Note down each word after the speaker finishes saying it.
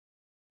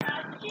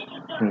Hey,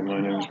 my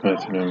name is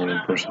Matthew Newman,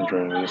 and person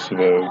trying to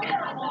disavow.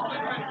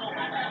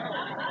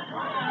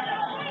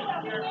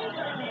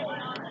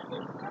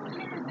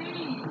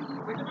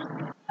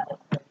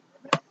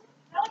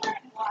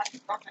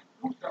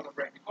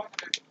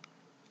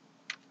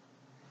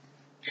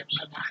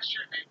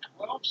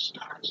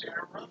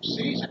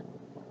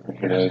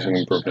 Recognizing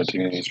and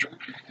preventing these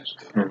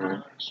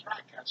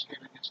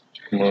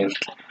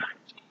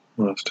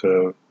must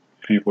have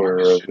people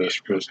aware of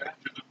this risk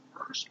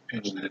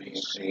and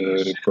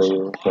related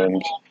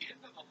programs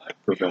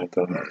prevent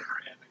them.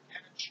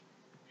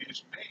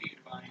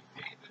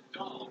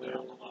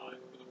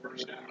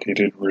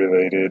 Dated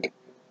related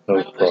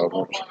health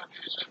problems.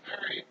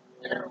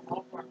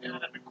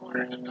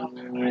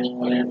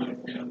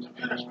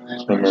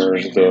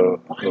 Summers the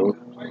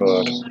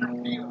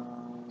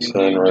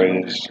sun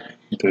rays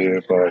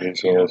the body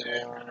cells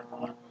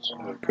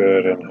are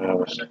good and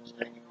have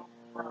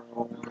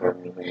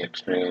permanent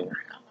examples.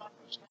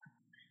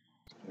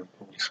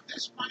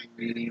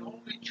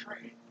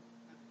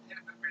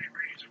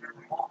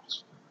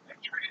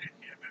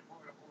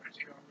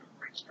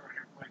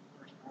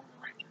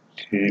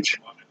 Teach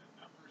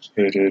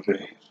dated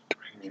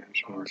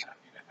terminations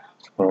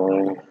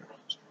following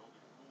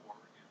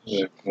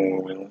the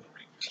claim.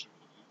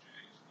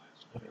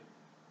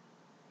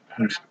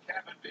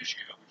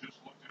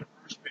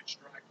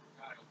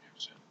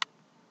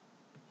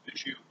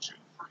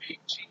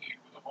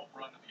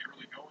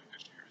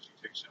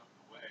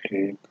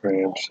 Eight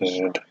grams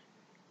and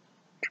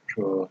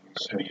control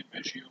heat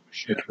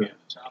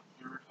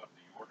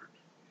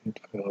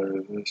failure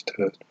of this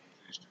test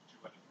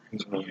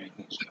is on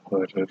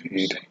selected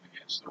heat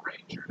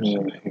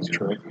and heat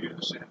stroke.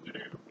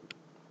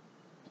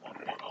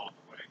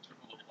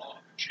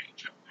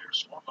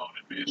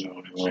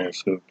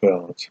 Loss of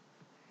balance.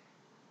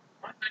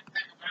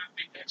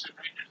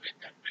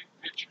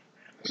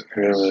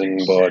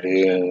 Human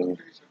body and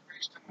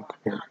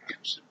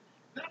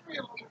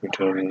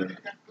determine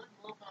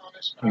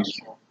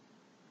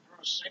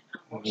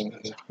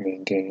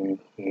maintain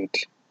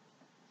its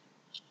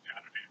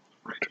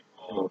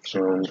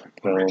firm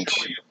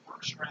balance.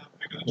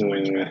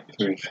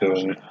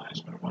 37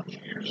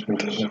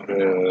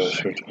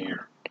 certain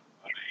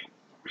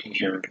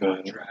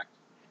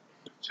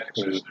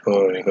was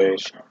by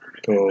health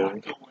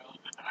told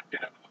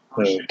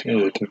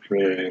that it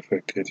really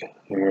affected him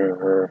or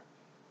her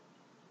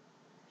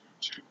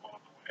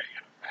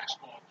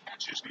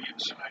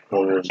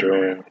or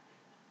during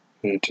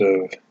age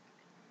of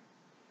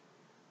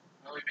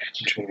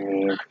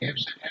treatment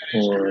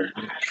or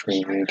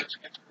treatment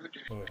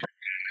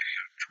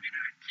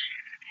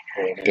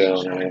going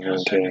down and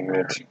maintaining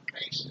it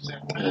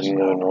in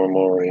the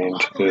normal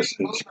range. This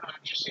is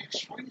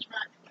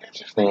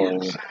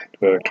following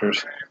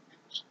factors.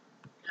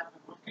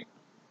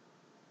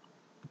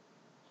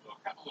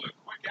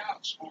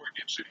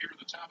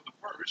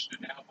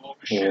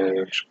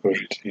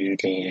 Exposure to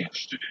heat and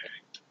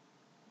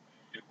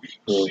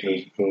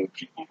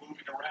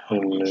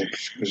and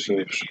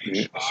exclusive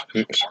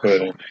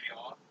sweating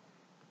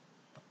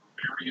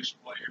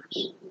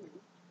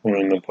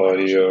when the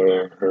body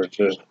hurts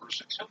it.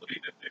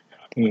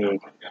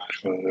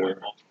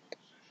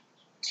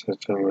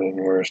 System in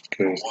worst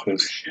case,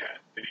 this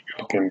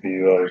can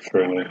be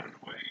life-threatening.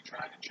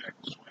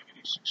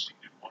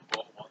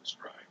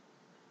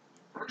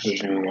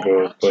 Vision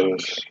goes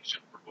buzz.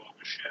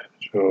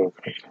 Choke.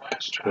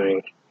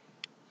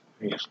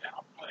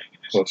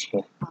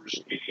 Hustle.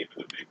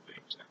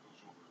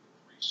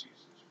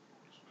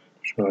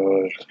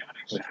 Charge.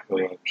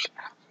 Collapse.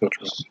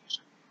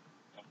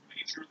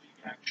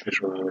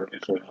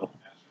 Etc.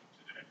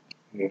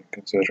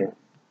 Consider.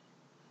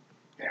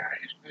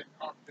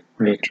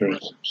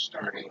 Pictures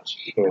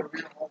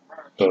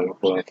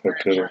valuable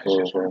affected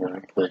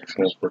overwhelming, for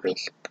example,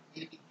 risk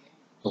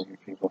young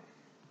people.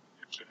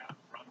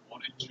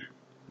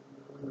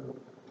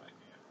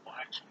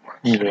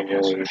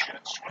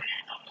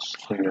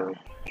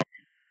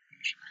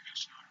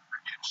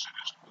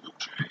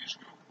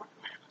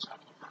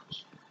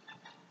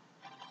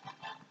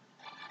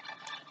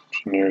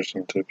 Engineers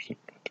and tips of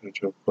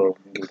potential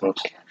problem design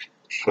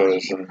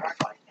size and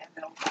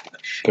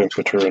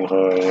temperature and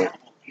high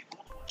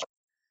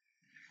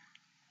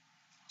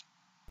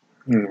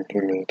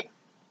humid.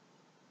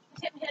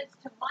 Tim heads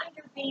to Mind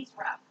Your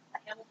Beeswax. The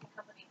Hamilton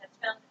company has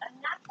found a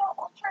natural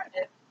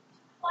alternative to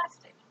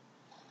plastic.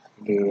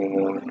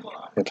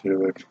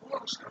 Anti-like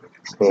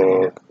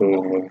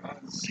clothing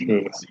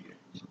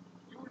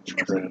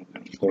trend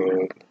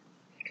flood.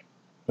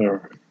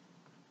 There.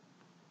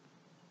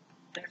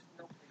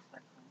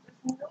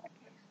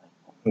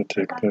 I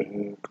take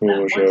the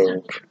cool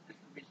shower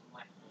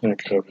and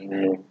having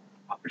no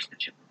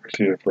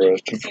tea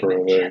breast for a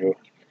leg of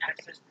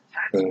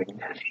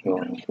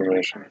additional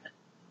information.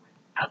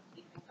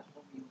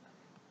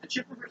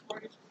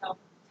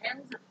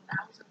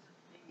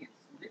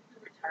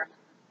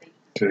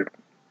 Take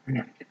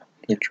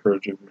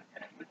charge of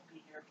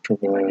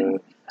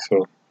so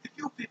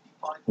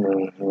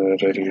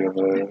ready in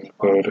the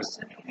code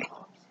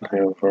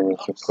Again, from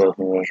its above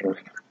measure.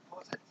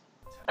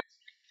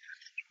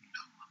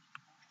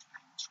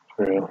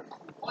 Yeah.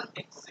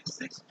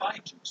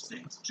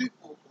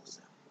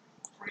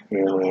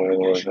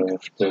 Otherwise known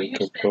as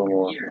typical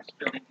more.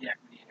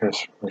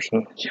 Yes,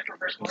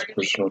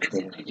 personal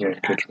training. Yeah,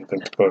 kids would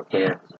think about that.